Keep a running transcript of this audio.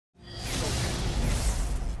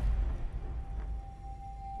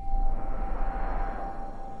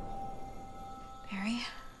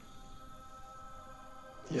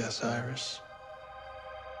Yes, Iris.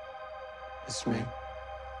 It's me.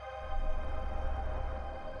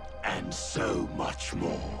 And so much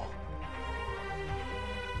more.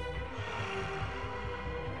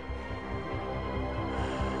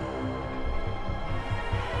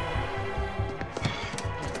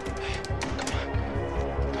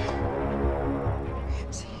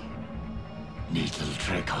 Ramsey. Needle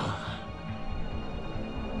trigger.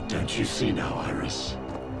 Don't you see now, Iris?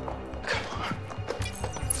 Come on.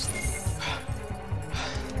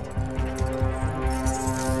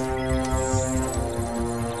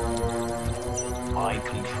 My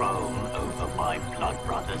control over my blood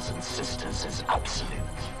brothers and sisters is absolute.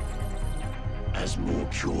 As more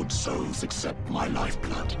cured souls accept my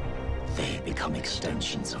lifeblood, they become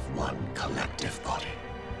extensions of one collective body.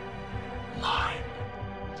 Mine.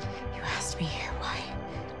 You asked me why.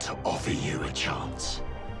 To offer you a chance.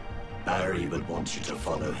 Barry would want you to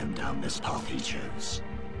follow him down this path he chose.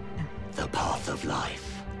 No. The path of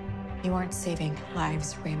life. You aren't saving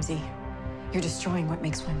lives, Ramsey. You're destroying what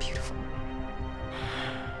makes one beautiful.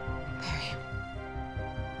 Barry.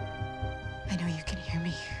 I know you can hear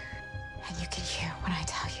me. And you can hear when I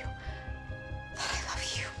tell you that I love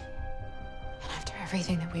you. And after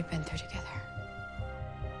everything that we've been through together,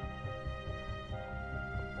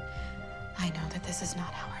 I know that this is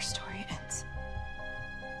not how our story ends.